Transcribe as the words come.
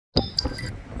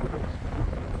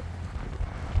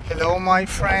Hello my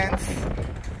friends,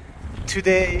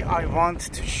 today I want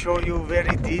to show you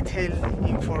very detailed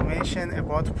information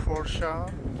about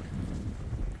Porsche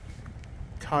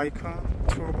Taycan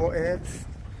Turbo S.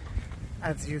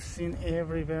 As you've seen,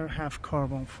 everywhere have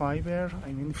carbon fiber,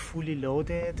 I mean fully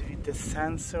loaded with the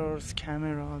sensors,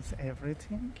 cameras,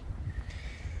 everything.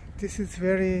 This is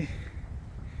very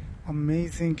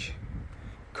amazing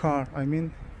car, I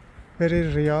mean very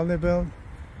reliable,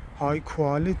 high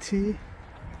quality.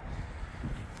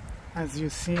 As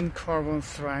you've seen, carbon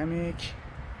ceramic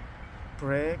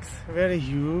brakes, very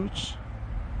huge.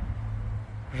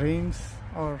 Rims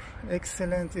are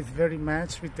excellent, it's very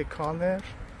matched with the color.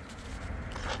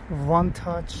 One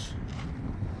touch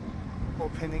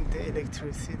opening the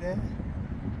electricity.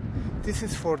 This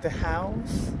is for the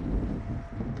house.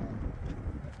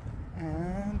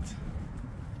 And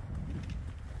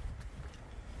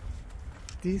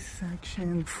this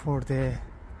section for the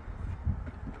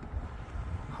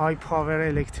high power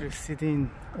electricity in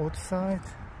outside,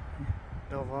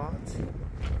 kilowatt.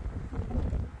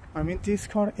 I mean this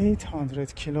car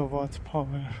 800 kilowatt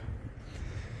power.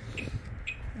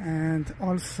 And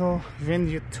also when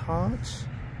you touch,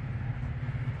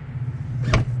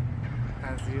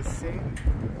 as you see,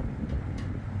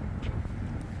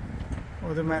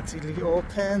 automatically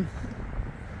open.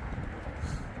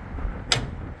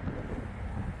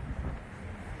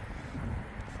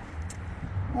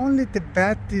 Only the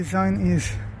bad design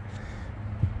is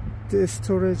the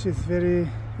storage is very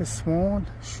small,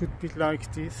 should be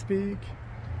like this big,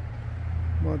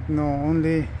 but no,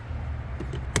 only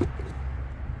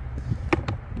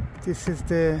this is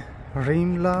the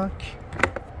rim lock.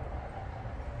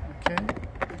 Okay,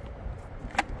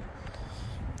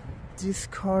 this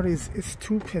car is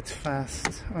stupid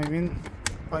fast. I mean,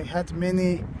 I had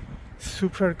many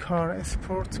supercar,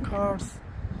 sport cars,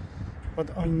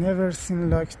 but I never seen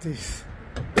like this.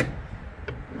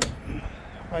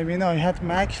 I mean, I had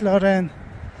McLaren.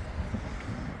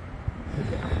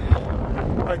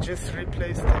 I just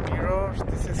replaced the mirror.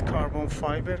 This is carbon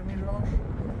fiber mirror.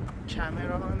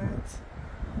 Camera on it.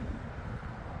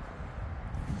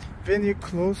 When you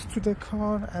close to the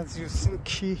car, as you see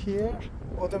key here,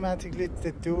 automatically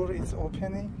the door is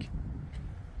opening.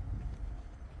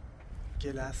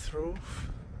 Glass roof.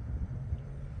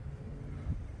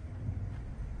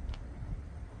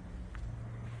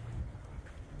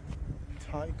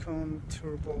 Taycan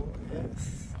Turbo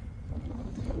S.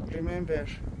 Remember,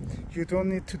 you don't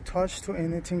need to touch to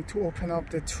anything to open up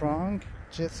the trunk,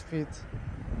 just with,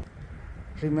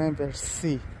 remember,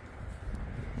 C.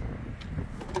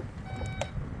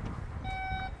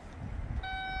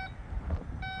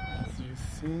 As you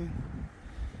see,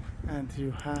 and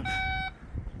you have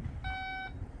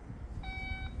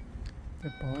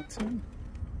the button.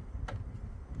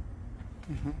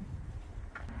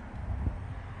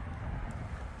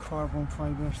 Carbon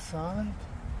fiber side.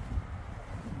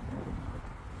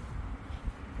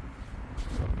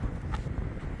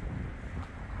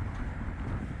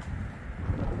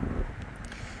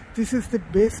 This is the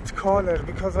best color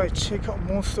because I check out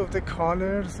most of the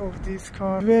colors of this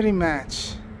car. Very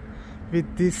match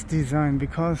with this design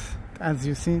because as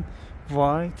you see,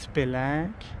 white,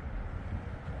 black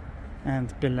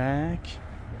and black,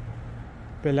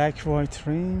 black white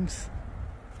rims,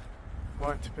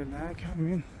 white black. I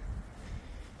mean,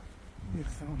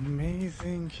 it's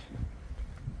amazing.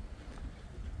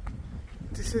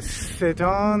 This is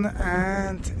sedan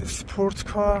and sport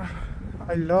car.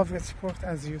 I love sport,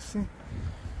 as you see.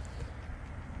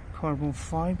 Carbon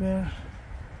fiber.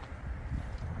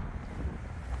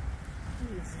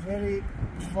 It's very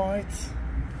white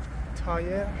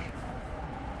tire.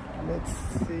 Let's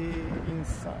see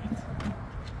inside.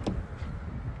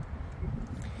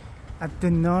 At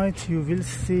the night you will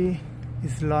see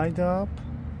it's light up.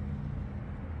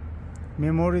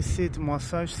 Memory seat,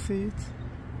 massage seat.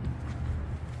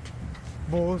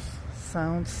 Both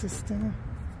sound system.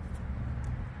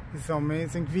 It's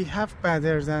amazing. We have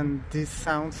better than this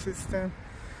sound system,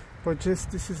 but just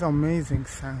this is amazing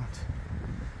sound.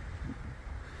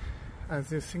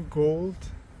 As you see, gold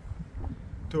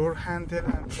door handle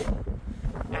and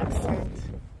accent,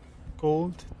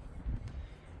 gold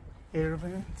air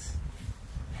vents.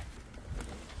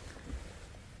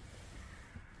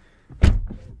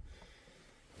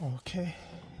 Okay,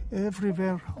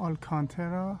 everywhere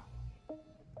Alcantara.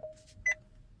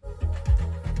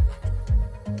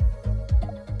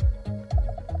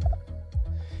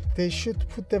 They should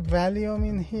put the volume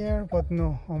in here, but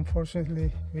no,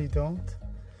 unfortunately we don't.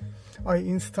 I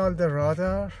installed the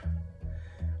radar.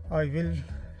 I will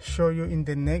show you in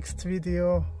the next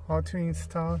video how to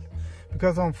install.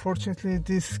 because unfortunately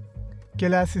this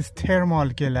glass is thermal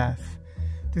glass.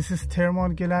 This is thermal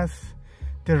glass.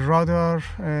 The radar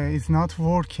is not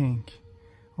working,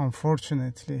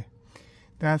 unfortunately.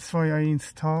 That's why I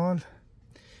installed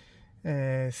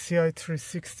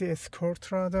CI360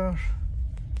 escort radar.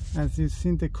 As you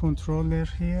see, the controller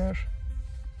here,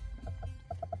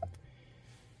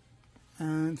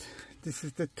 and this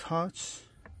is the touch.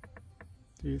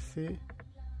 Do you see?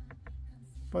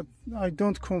 But I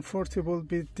don't comfortable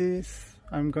with this.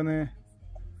 I'm gonna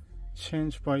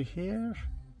change by here.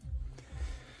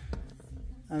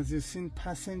 As you see,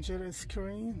 passenger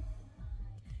screen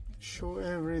show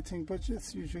everything, but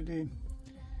just usually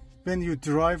when you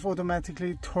drive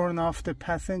automatically turn off the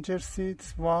passenger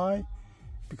seats. Why?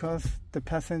 Because the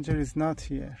passenger is not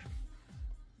here.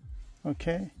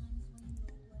 Okay,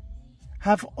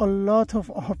 have a lot of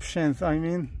options. I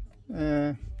mean,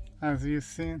 as you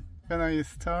see when I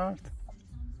start.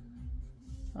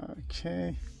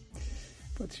 Okay,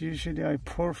 but usually I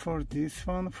prefer this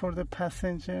one for the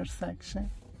passenger section.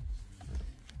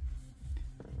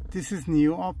 This is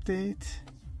new update.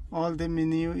 All the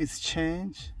menu is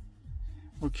changed.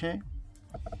 Okay,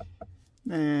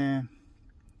 and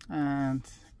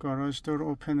garage door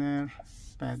opener,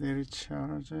 battery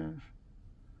charger,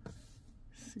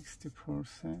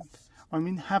 60%. I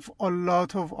mean, have a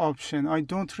lot of option. I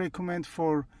don't recommend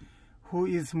for who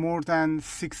is more than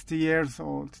 60 years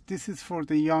old. This is for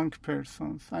the young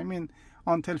persons. I mean,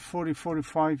 until 40,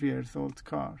 45 years old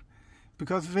car.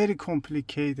 Because very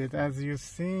complicated, as you've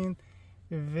seen,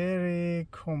 very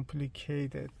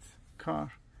complicated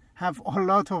car. Have a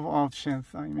lot of options.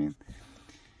 I mean,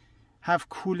 have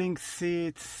cooling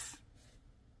seats,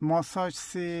 massage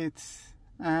seats,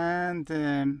 and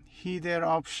heater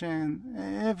option,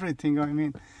 everything. I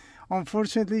mean,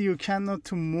 unfortunately you cannot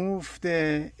to move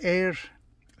the air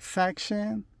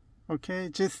section. Okay,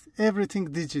 just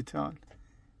everything digital,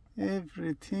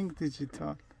 everything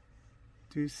digital.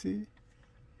 Do you see?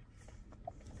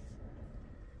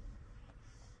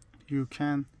 You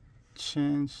can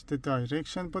change the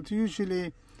direction, but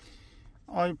usually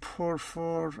I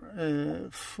prefer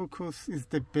focus is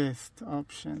the best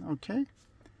option. Okay,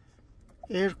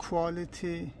 air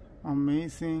quality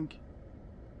amazing.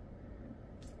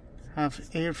 Have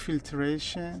air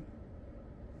filtration,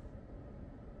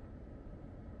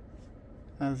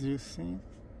 as you see.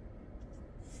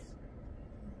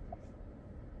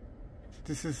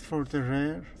 This is for the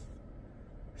rear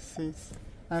seats,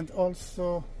 and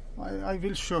also I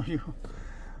will show you.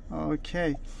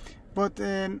 Okay, but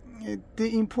the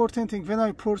important thing, when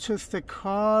I purchased the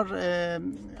car,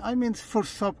 I mean, for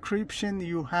subscription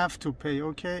you have to pay.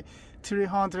 Okay,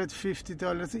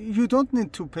 $350. You don't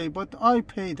need to pay, but I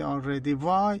paid already.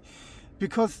 Why?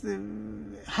 Because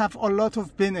have a lot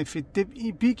of benefit. The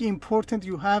big important,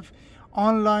 you have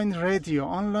online radio.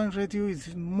 Online radio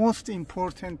is most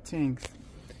important things.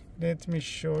 Let me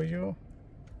show you.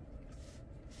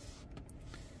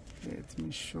 Let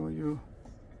me show you.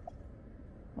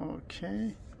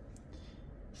 Okay.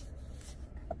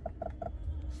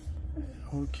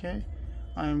 Okay,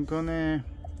 I'm gonna.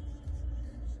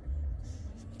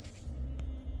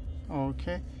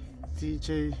 Okay,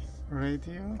 DJ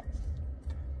radio.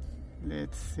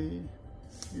 Let's see.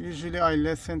 Usually I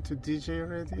listen to DJ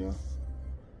radio.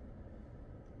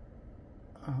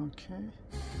 Okay,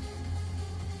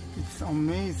 it's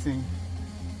amazing.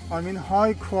 I mean,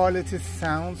 high quality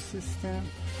sound system.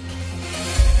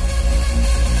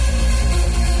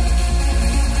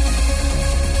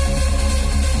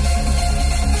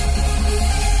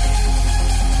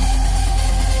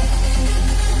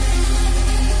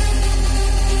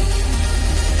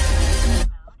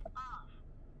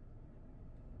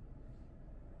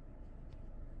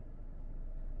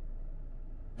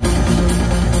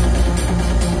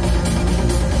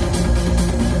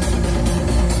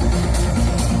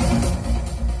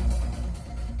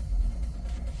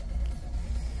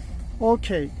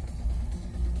 Okay,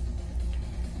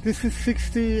 this is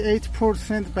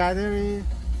 68% battery,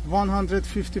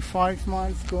 155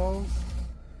 miles goes.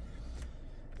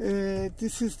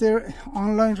 This is their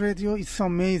online radio. It's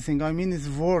amazing. I mean, it's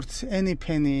worth any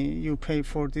penny you pay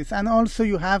for this. And also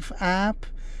you have app,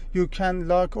 you can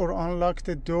lock or unlock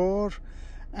the door,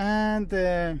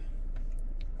 and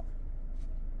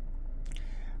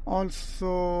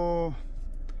also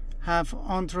have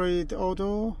Android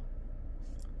Auto,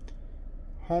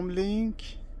 home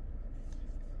link.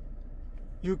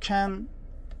 You can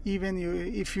even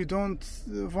if you don't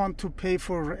want to pay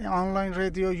for online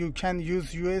radio, you can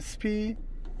use USB,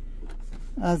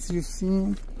 as you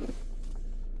see.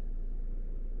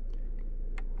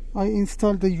 I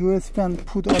installed the USB and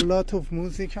put a lot of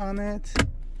music on it.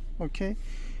 Okay,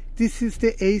 this is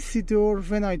the AC door.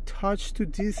 When I touch to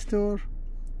this door,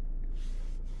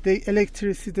 the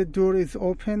electricity door is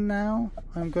open now.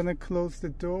 I'm gonna close the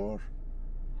door.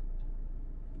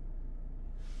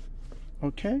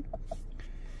 Okay,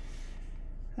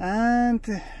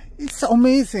 and it's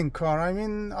amazing car. I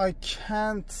mean, I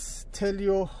can't tell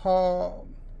you how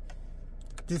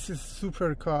this is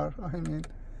super car. I mean,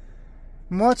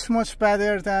 much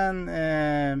better than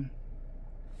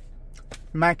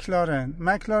McLaren.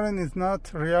 McLaren is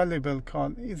not reliable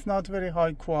car. It's not very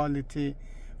high quality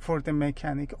for the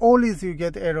mechanic. Always you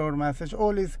get error message,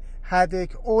 always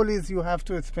headache, always you have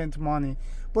to spend money.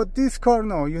 But this car,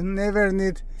 no, you never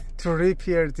need to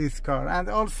repair this car. And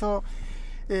also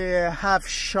have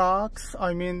shocks,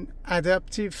 I mean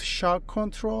adaptive shock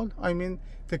control. I mean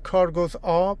the car goes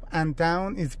up and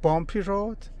down, is bumpy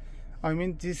road. I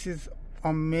mean this is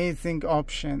amazing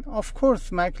option. Of course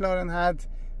McLaren had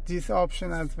this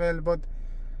option as well, but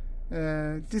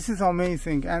this is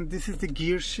amazing. And this is the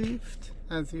gear shift,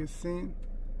 as you've seen,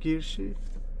 gear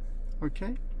shift.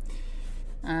 Okay,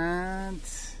 and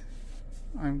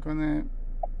I'm gonna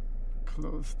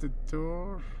close the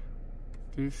door.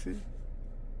 Do you see?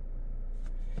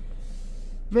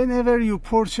 Whenever you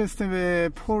purchase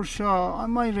the Porsche,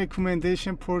 my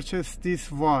recommendation, purchase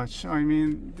this watch. I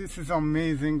mean, this is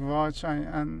amazing watch.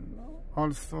 And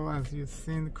also, as you've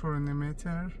seen,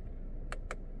 chronometer.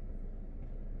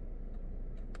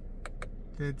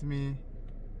 Let me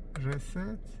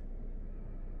reset.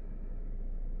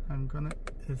 I'm gonna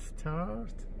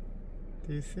start.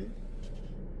 Do you see?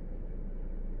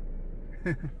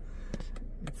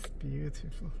 It's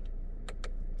beautiful.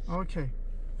 Okay,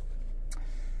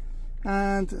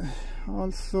 and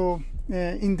also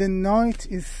in the night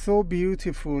is so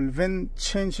beautiful. When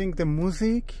changing the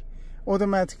music,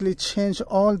 automatically change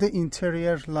all the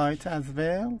interior light as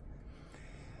well.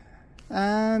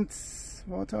 And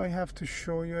what I have to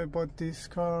show you about this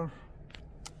car,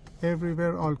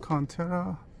 everywhere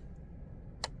Alcantara.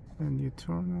 When you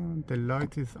turn on, the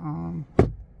light is on.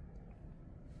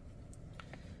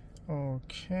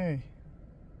 Okay,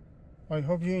 I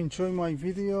hope you enjoy my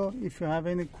video. If you have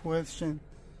any question,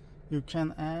 you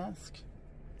can ask.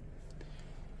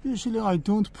 Usually I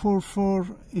don't prefer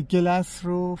a glass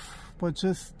roof, but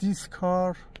just this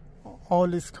car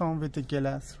always come with a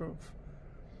glass roof.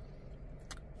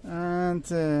 And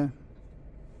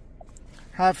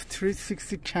have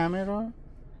 360 camera.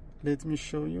 Let me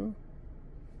show you.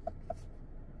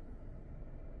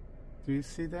 Do you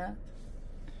see that?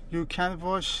 You can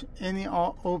watch any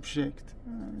object.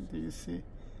 Do you see?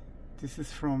 This is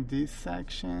from this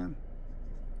section,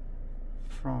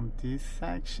 from this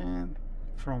section,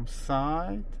 from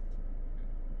side.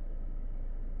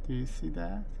 Do you see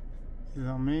that? It's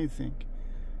amazing.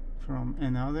 From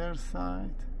another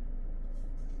side,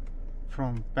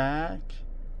 from back,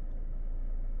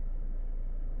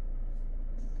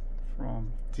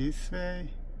 from this way,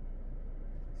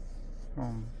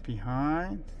 from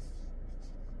behind.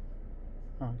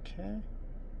 Okay,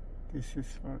 this is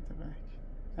for the back,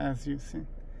 as you see.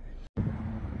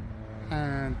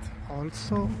 And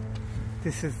also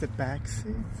this is the back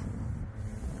seat,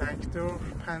 back door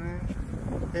panel,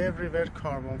 everywhere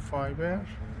carbon fiber,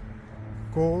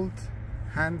 gold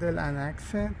handle and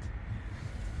accent.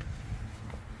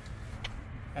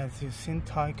 As you've seen,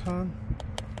 Taycan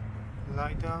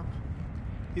light up.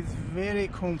 It's very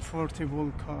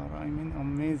comfortable car. I mean,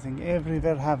 amazing.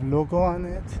 Everywhere have logo on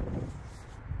it.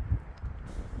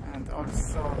 And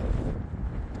also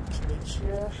click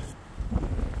here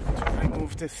to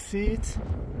remove the seat.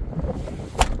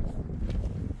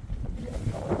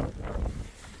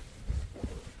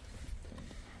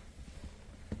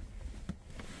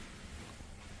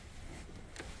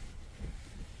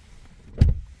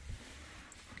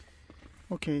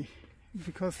 Okay,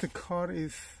 because the car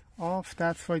is off,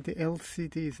 that's why the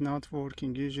LCD is not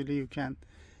working. Usually you can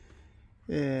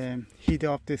heat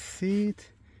up the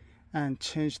seat and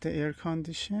change the air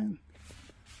condition.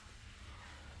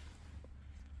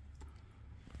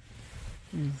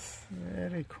 It's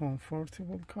very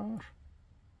comfortable car.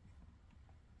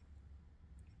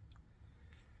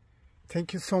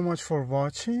 Thank you so much for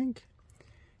watching.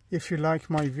 If you like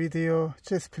my video,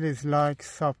 just please like,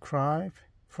 subscribe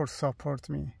for support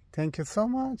me. Thank you so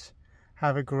much.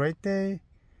 Have a great day.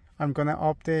 I'm gonna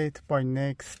update by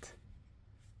next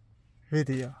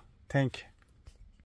video. Thank you.